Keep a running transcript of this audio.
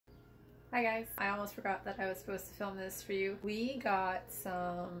Hi guys, I almost forgot that I was supposed to film this for you. We got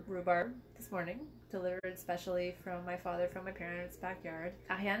some rhubarb this morning, delivered specially from my father from my parents' backyard.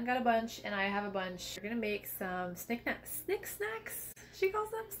 Ahyan got a bunch and I have a bunch. We're gonna make some snick snacks, she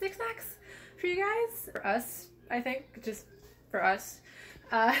calls them, snick snacks for you guys. For us, I think, just for us.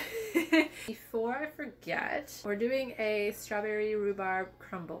 Before I forget, we're doing a strawberry rhubarb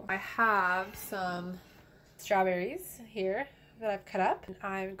crumble. I have some strawberries here that I've cut up.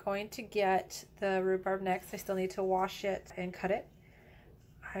 I'm going to get the rhubarb next. I still need to wash it and cut it.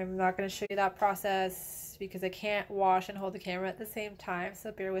 I'm not going to show you that process because I can't wash and hold the camera at the same time,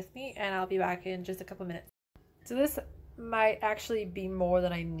 so bear with me and I'll be back in just a couple minutes. So this might actually be more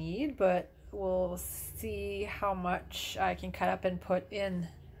than I need, but we'll see how much I can cut up and put in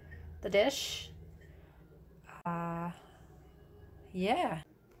the dish. Yeah.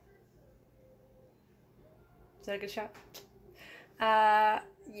 Is that a good shot?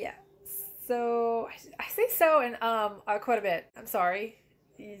 Yeah. So I say so and quite a bit. I'm sorry.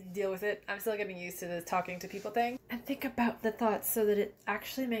 You deal with it. I'm still getting used to this talking to people thing. And think about the thoughts so that it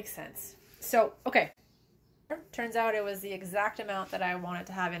actually makes sense. So, okay. Turns out it was the exact amount that I wanted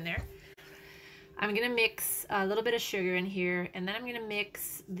to have in there. I'm gonna mix a little bit of sugar in here, and then I'm gonna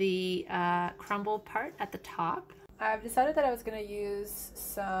mix the crumble part at the top. I've decided that I was gonna use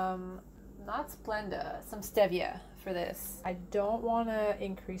some, not Splenda, some stevia for this. I don't want to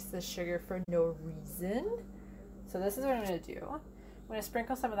increase the sugar for no reason. So this is what I'm going to do. I'm going to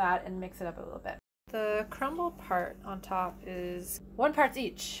sprinkle some of that and mix it up a little bit. The crumble part on top is 1 part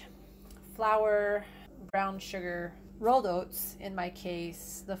each. Flour, brown sugar, rolled oats. In my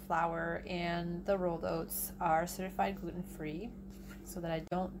case, the flour and the rolled oats are certified gluten-free so that I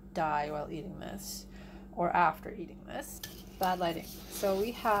don't die while eating this or after eating this. Bad lighting. So we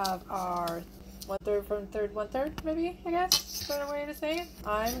have our 1/3 from 1/3 maybe, I guess, for a way to say it.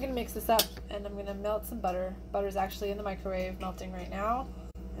 I'm gonna mix this up and I'm gonna melt some butter. Butter's actually in the microwave melting right now.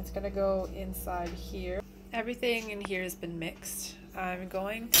 It's gonna go inside here. Everything in here has been mixed. I'm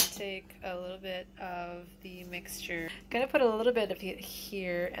going to take a little bit of the mixture. I'm gonna put a little bit of it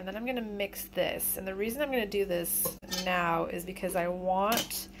here and then I'm gonna mix this. And the reason I'm gonna do this now is because I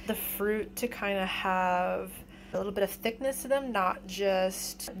want the fruit to kind of have a little bit of thickness to them, not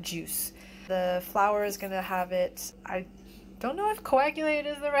just juice. The flour is going to have it, I don't know if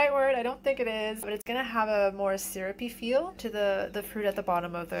coagulated is the right word, I don't think it is, but it's going to have a more syrupy feel to the fruit at the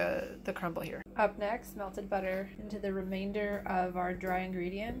bottom of the crumble here. Up next, melted butter into the remainder of our dry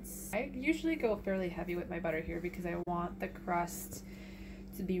ingredients. I usually go fairly heavy with my butter here because I want the crust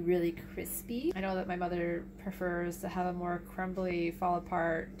to be really crispy. I know that my mother prefers to have a more crumbly, fall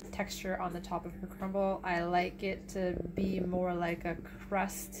apart texture on the top of her crumble. I like it to be more like a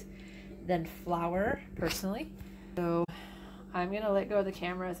crust than flour, personally. So I'm gonna let go of the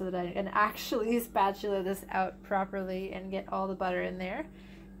camera so that I can actually spatula this out properly and get all the butter in there.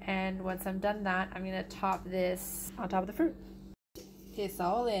 And once I'm done that, I'm gonna top this on top of the fruit. It's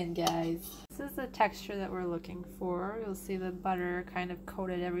all in, guys. This is the texture that we're looking for. You'll see the butter kind of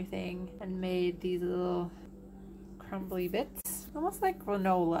coated everything and made these little crumbly bits. Almost like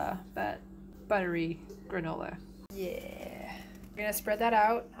granola, but buttery granola. Yeah. I'm gonna spread that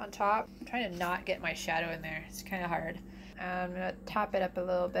out on top. I'm trying to not get my shadow in there. It's kind of hard. I'm gonna top it up a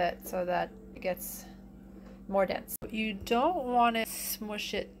little bit so that it gets more dense. You don't want to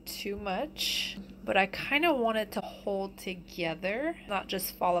smush it too much, but I kind of want it to hold together, not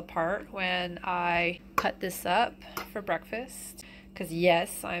just fall apart when I cut this up for breakfast. Because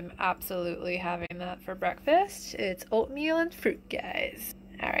yes, I'm absolutely having that for breakfast. It's oatmeal and fruit, guys.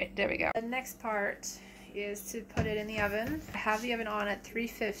 All right, there we go. The next part is to put it in the oven. I have the oven on at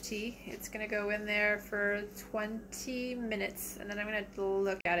 350. It's gonna go in there for 20 minutes and then I'm gonna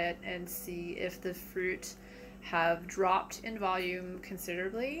look at it and see if the fruit have dropped in volume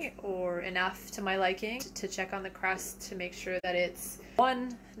considerably or enough to my liking, to check on the crust to make sure that it's,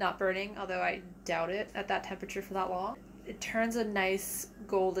 one, not burning, although I doubt it at that temperature for that long. It turns a nice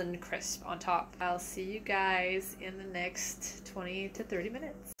golden crisp on top. I'll see you guys in the next 20 to 30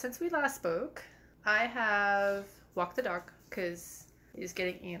 minutes. Since we last spoke, I have walked the dog because he's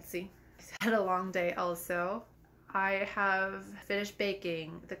getting antsy. He's had a long day also. I have finished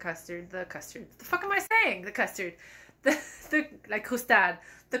baking the custard. The fuck am I saying? The custard. Like custard.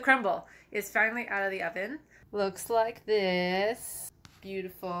 The crumble is finally out of the oven. Looks like this.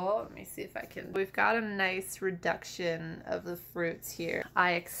 Beautiful. Let me see if I can. We've got a nice reduction of the fruits here.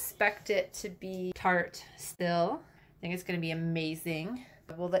 I expect it to be tart still. I think it's going to be amazing.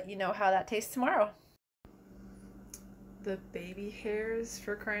 We'll let you know how that tastes tomorrow. The baby hairs,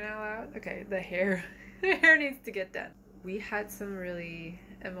 for crying out loud. Okay, the hair needs to get done. We had some really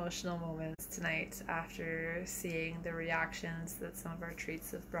emotional moments tonight after seeing the reactions that some of our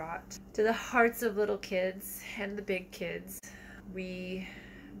treats have brought to the hearts of little kids and the big kids. We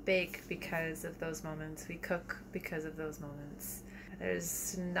bake because of those moments. We cook because of those moments.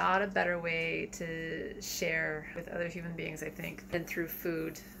 There's not a better way to share with other human beings, I think, than through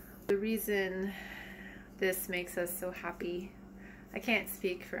food. The reason this makes us so happy, I can't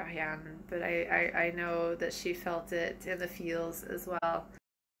speak for Ayan, but I know that she felt it in the feels as well.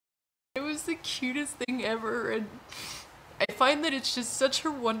 It was the cutest thing ever, and I find that it's just such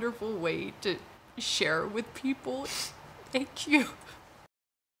a wonderful way to share with people. Thank you.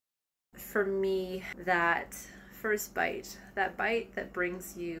 For me, that first bite, that bite that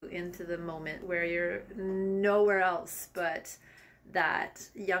brings you into the moment where you're nowhere else but that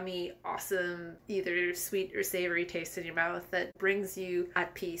yummy, awesome, either sweet or savory taste in your mouth that brings you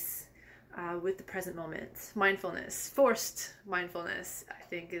at peace with the present moment. Mindfulness, forced mindfulness, I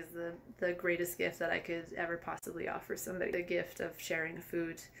think is the greatest gift that I could ever possibly offer somebody. The gift of sharing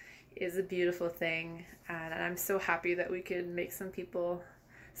food is a beautiful thing, and I'm so happy that we could make some people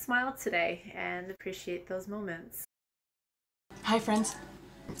smile today and appreciate those moments. Hi friends.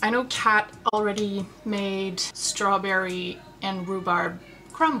 I know Kat already made strawberry and rhubarb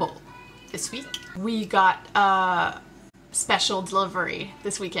crumble this week. We got a special delivery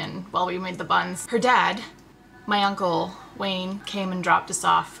this weekend while we made the buns. Her dad, my uncle Wayne, came and dropped us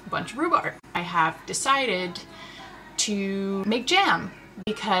off a bunch of rhubarb. I have decided to make jam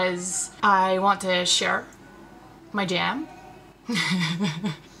because I want to share my jam.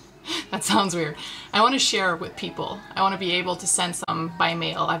 That sounds weird. I want to share with people. I want to be able to send some by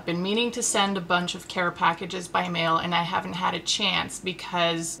mail. I've been meaning to send a bunch of care packages by mail and I haven't had a chance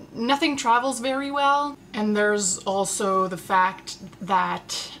because nothing travels very well. And there's also the fact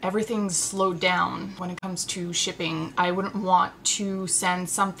that everything's slowed down when it comes to shipping. I wouldn't want to send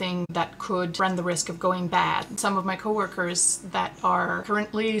something that could run the risk of going bad. Some of my coworkers that are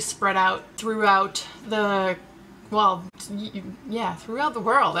currently spread out throughout the throughout the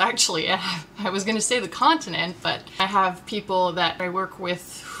world, actually. I was going to say the continent, but I have people that I work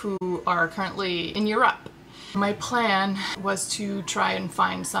with who are currently in Europe. My plan was to try and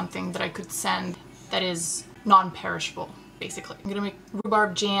find something that I could send that is non-perishable, basically. I'm going to make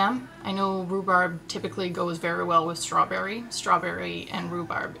rhubarb jam. I know rhubarb typically goes very well with strawberry. Strawberry and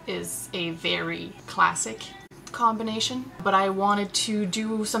rhubarb is a very classic combination, but I wanted to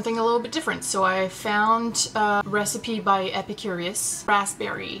do something a little bit different, so I found a recipe by Epicurious,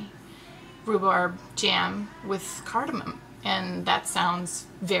 raspberry rhubarb jam with cardamom, and that sounds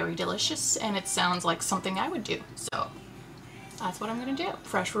very delicious and it sounds like something I would do, so that's what I'm gonna do.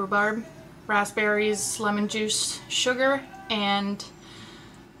 Fresh rhubarb, raspberries, lemon juice, sugar, and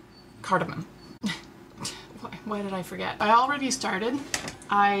cardamom. Why did I forget? I already started.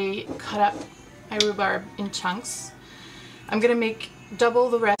 I cut up my rhubarb in chunks. I'm gonna make double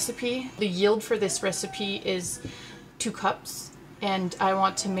the recipe. The yield for this recipe is 2 cups, and I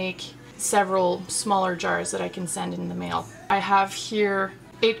want to make several smaller jars that I can send in the mail. I have here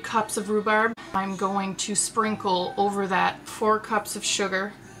 8 cups of rhubarb. I'm going to sprinkle over that 4 cups of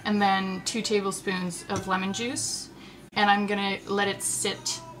sugar and then 2 tablespoons of lemon juice, and I'm gonna let it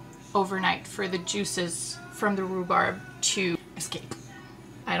sit overnight for the juices from the rhubarb to escape.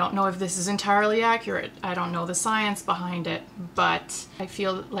 I don't know if this is entirely accurate. I don't know the science behind it, but I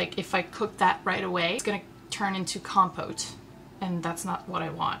feel like if I cook that right away, it's gonna turn into compote, and that's not what I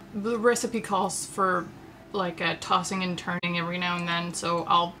want. The recipe calls for like a tossing and turning every now and then, so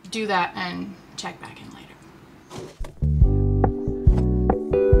I'll do that and check back in later.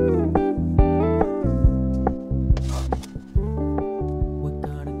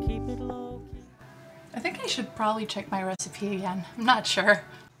 I think I should probably check my recipe again. I'm not sure.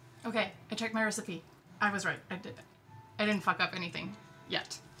 Okay, I checked my recipe. I was right. I did it. I didn't fuck up anything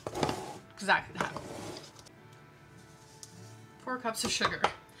yet. Exactly that. 4 cups of sugar.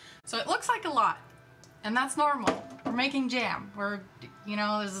 So it looks like a lot, and that's normal. We're making jam. You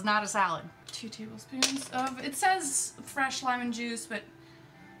know, this is not a salad. 2 tablespoons of, it says fresh lemon juice, but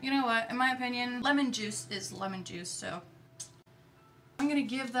you know what? In my opinion, lemon juice is lemon juice, so I'm gonna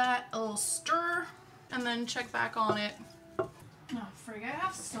give that a little stir and then check back on it. Oh, frig, I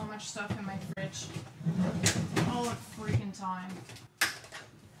have so much stuff in my fridge. All the freaking time.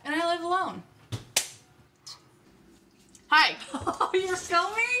 And I live alone. Hi! Oh, you're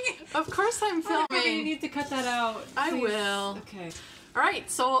filming? Of course I'm filming. Okay, you need to cut that out. I Please. will. Okay. Alright,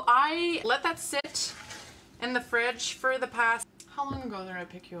 so I let that sit in the fridge for the past... How long ago did I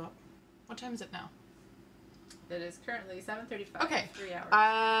pick you up? What time is it now? It is currently 7:35. Okay. 3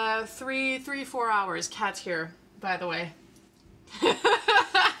 hours. 4 hours. Cat's here, by the way.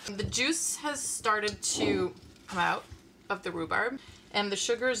 The juice has started to come out of the rhubarb, and the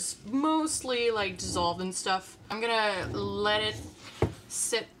sugar's mostly like dissolved and stuff. I'm gonna let it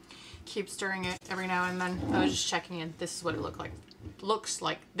sit, keep stirring it every now and then. I was just checking in. This is what it looks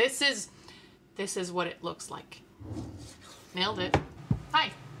like. This is what it looks like. Nailed it.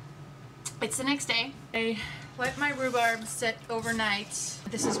 Hi. It's the next day. I let my rhubarb sit overnight.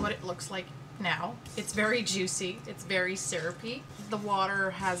 This is what it looks like now. It's very juicy. It's very syrupy. The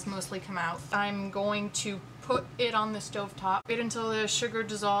water has mostly come out. I'm going to put it on the stovetop, wait until the sugar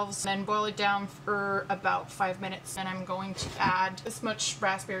dissolves, and then boil it down for about 5 minutes. And I'm going to add this much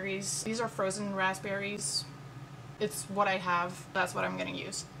raspberries. These are frozen raspberries. It's what I have. That's what I'm going to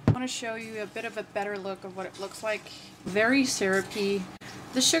use. I want to show you a bit of a better look of what it looks like. Very syrupy.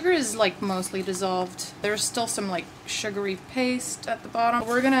 The sugar is like mostly dissolved. There's still some like sugary paste at the bottom.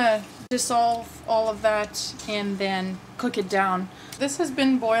 We're gonna dissolve all of that and then cook it down. This has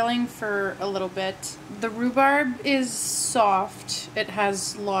been boiling for a little bit. The rhubarb is soft. It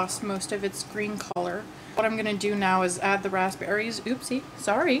has lost most of its green color. What I'm gonna do now is add the raspberries. Oopsie,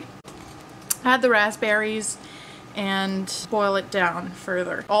 sorry. Add the raspberries and boil it down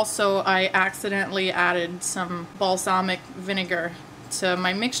further. Also, I accidentally added some balsamic vinegar to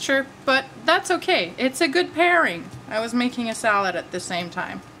my mixture, but that's okay. It's a good pairing. I was making a salad at the same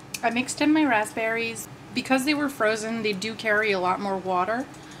time. I mixed in my raspberries. Because they were frozen, they do carry a lot more water,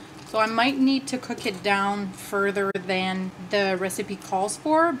 so I might need to cook it down further than the recipe calls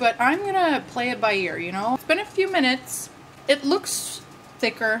for, but I'm gonna play it by ear, you know? It's been a few minutes. It looks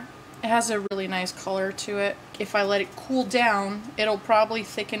thicker. It has a really nice color to it. If I let it cool down, it'll probably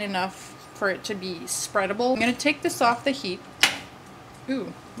thicken enough for it to be spreadable. I'm gonna take this off the heat.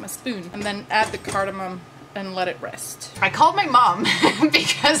 Ooh, my spoon. And then add the cardamom and let it rest. I called my mom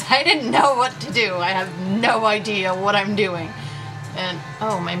because I didn't know what to do. I have no idea what I'm doing. And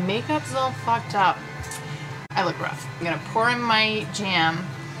oh, my makeup's all fucked up. I look rough. I'm gonna pour in my jam,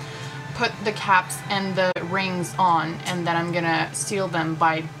 put the caps and the rings on, and then I'm gonna seal them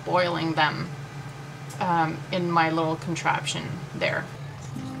by boiling them in my little contraption there.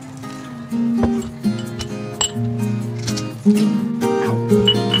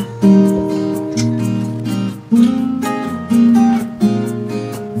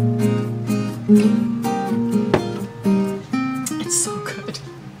 It's so good.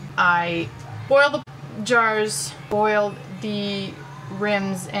 I boiled the jars, boiled the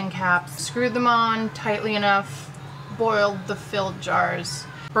rims and caps, screwed them on tightly enough, boiled the filled jars,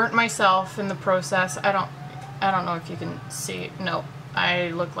 burnt myself in the process. I don't know if you can see. No, I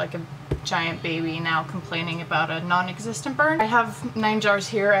look like a giant baby now complaining about a non-existent burn. I have 9 jars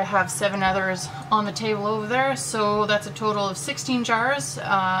here. I have 7 others on the table over there, so that's a total of 16 jars.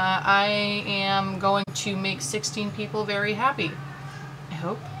 I am going to make 16 people very happy, I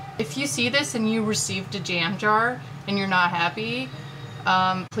hope. If you see this and you received a jam jar and you're not happy,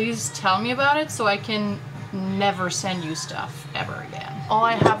 please tell me about it so I can never send you stuff ever again. All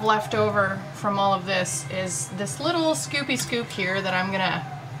I have left over from all of this is this little scoopy scoop here that I'm gonna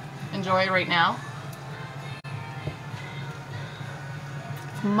enjoy right now.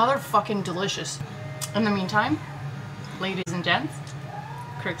 Motherfucking delicious. In the meantime, ladies and gents,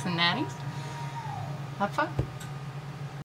 crooks and nannies, have fun.